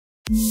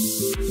Kok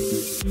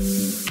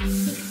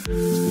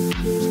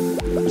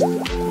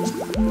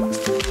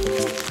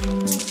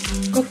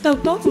tau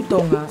tolu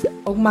Tonga,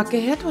 o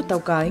makehet ho tau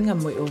kainga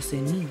moi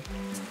Oceania.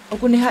 O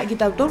kune hai ki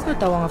tau tolu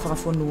tau anga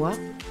whakafonua,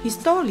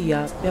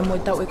 historia pia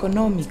moi tau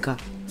ekonomika.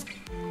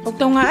 O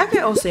Tonga ake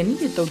Oceania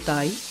ki tau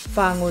tai,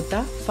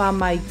 whangota,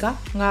 whamaika,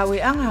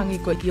 ngawe anga hangi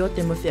ko i o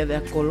te mawhia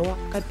vea koloa,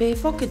 kai pehe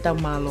whoke tau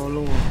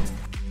maloloa.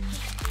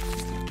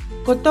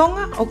 Ko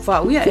Tonga o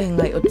whauia e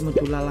ngai o te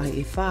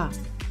motulalahi e wha.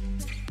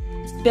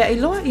 Pea i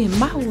loa i he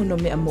mahu no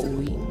mea mo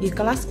ui, i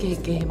kalas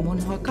kehe mono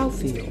ha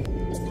kauwheo.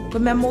 Ko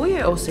mea mo ui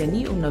e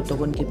Oceania unau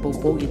tokon ke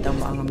poupou i tau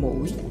maanga mo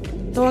ui,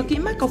 toa ki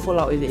mai ka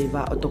wholau ewe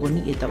ewa o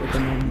tokoni e tau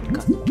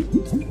ekonomika.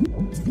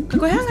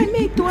 Ka koe hangai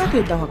mei tu atu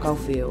e tau ha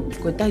kauwheo,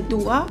 koe tai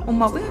tua o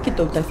mawinga ki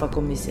tau tai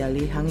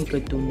whakomisiali hangi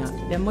koe tuna,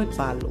 pea moi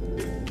palo.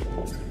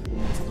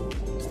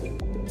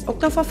 O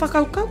tau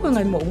whawhakaukau koe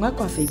ngai mo unga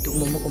koa wheitu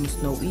momo kom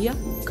snow ia,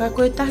 ka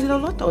koe tahi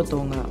lolota o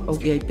Tonga o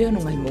ki ai pehono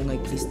ngai mo ungai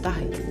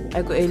kristahi.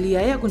 Ai ko e lia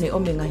ea kune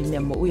ome ngahi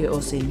mea mo ui e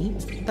Oceania,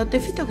 tau te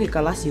whito ke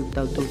kalasi u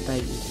tau tau tai.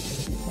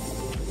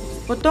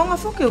 Ko Tonga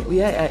whoke uku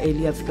ia e a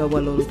elia whika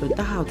waloloto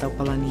taha o tau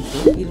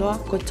palanito, i loa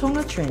ko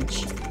Tonga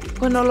Trench.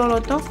 Ko no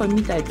loloto koe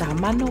mita e taha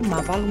mano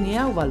ma valungi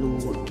au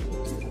walua.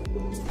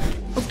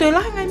 O toi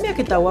lahi ngai mea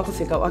ke tau ako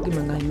whikau aki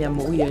ma ngahi mea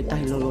mo ui e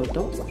tahi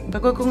loloto, ka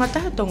koe ko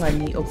ngataha Tonga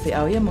ni o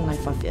whiau ia ma ngai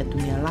whawhi atu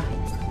mea lahi.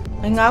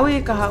 Ngai ngawe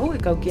e ka hau e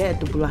kau kia e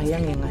tupulahi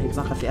ange ngahi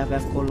waka whi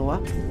awea koloa,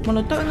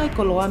 mono toi ngai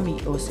koloa mi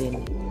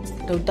Oceania.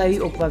 Tau tai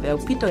o kwa vea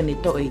pito e ne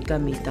to e ika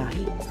mi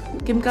tahi.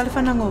 Ke mikale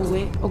whananga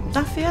ue, o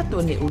tawhi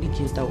atu ne uri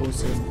ki tau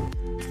Oceania.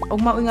 O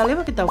mau inga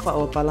lewa ke tau wha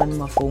o palani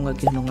ma whaunga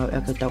ki hano ngau ea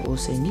ke tau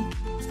Oceania.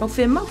 Pau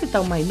whee mau ke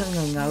tau mai no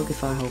inga ngau ke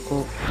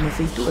whahoko, ma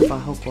whitu e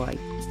whahoko ai.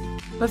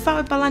 Pau whao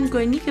e palani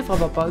koe ni ke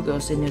whapapau ke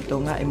Oceania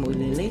Tonga e mo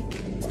ilele.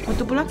 O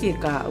tupulaki e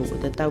ka au o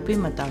te tau pe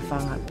ma tau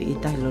whanga pe i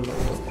tahi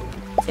loloto.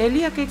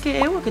 Elia ke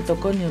ewa ke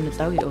tokoni o na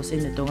tau i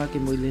Oceania Tonga ke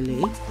mo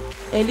ilele.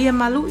 Elia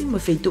malui ma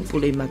whitu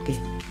pule i make.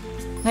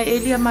 Ngai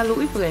Elia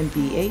malui po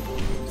MPA,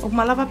 o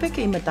malawa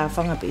peke i ma tau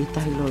whanga pe i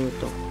tahi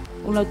loloto.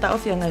 Ulau tau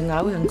whia ngai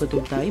ngau hang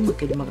kotou tai ma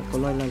ke lima ka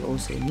koloi lalo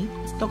Oceania.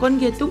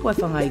 Tokon kia tupu ai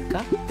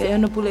whangaika, pe e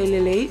ono pule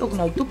ilelei o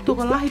kunau tupu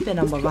toko lahi pe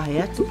na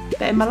mawahe atu,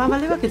 pe e malawa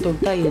lewa ke tau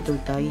tai e tau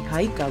tai,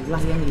 haika u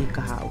lahi angi e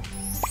ka hau.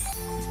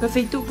 Ko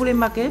wheitu pule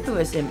make pe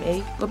o SMA,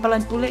 ko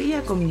palan pule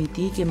ia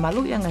community ke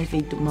malu ia ngai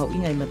wheitu mau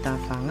ingai mata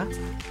whanga,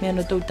 me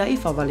ano tau tai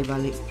whawale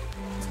wale.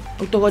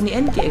 O tokoni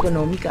en ke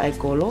ekonomika ai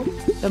kolo,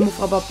 pe mo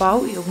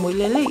whapapau i o mo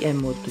ilelei e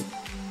motu.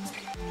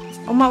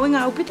 O mau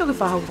inga au pito ke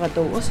whahau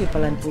whatou o se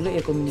palan pule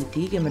e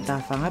community ke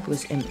matawhanga pe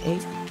SMA,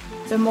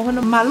 pe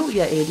mohono malu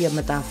ia area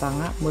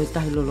matawhanga mo e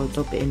tahi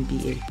loloto pe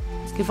NBA.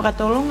 Ke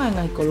whakatolonga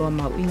ngai koloa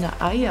mau inga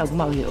ai au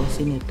mau i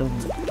Oceania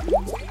Tonga.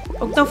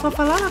 O tau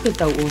whawhalala ke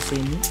tau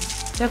Oceania,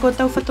 pe ko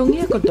tau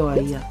whatongia ko toa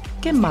ia,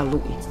 ke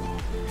malu i.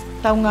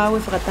 Tau ngau e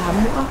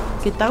whakatahamua,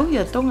 ke tau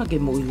ia Tonga ke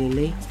mo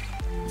ilelei.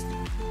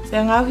 Pe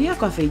ngau hia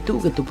ko wheitu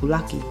ke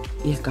tupulaki,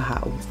 ia ka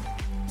hau.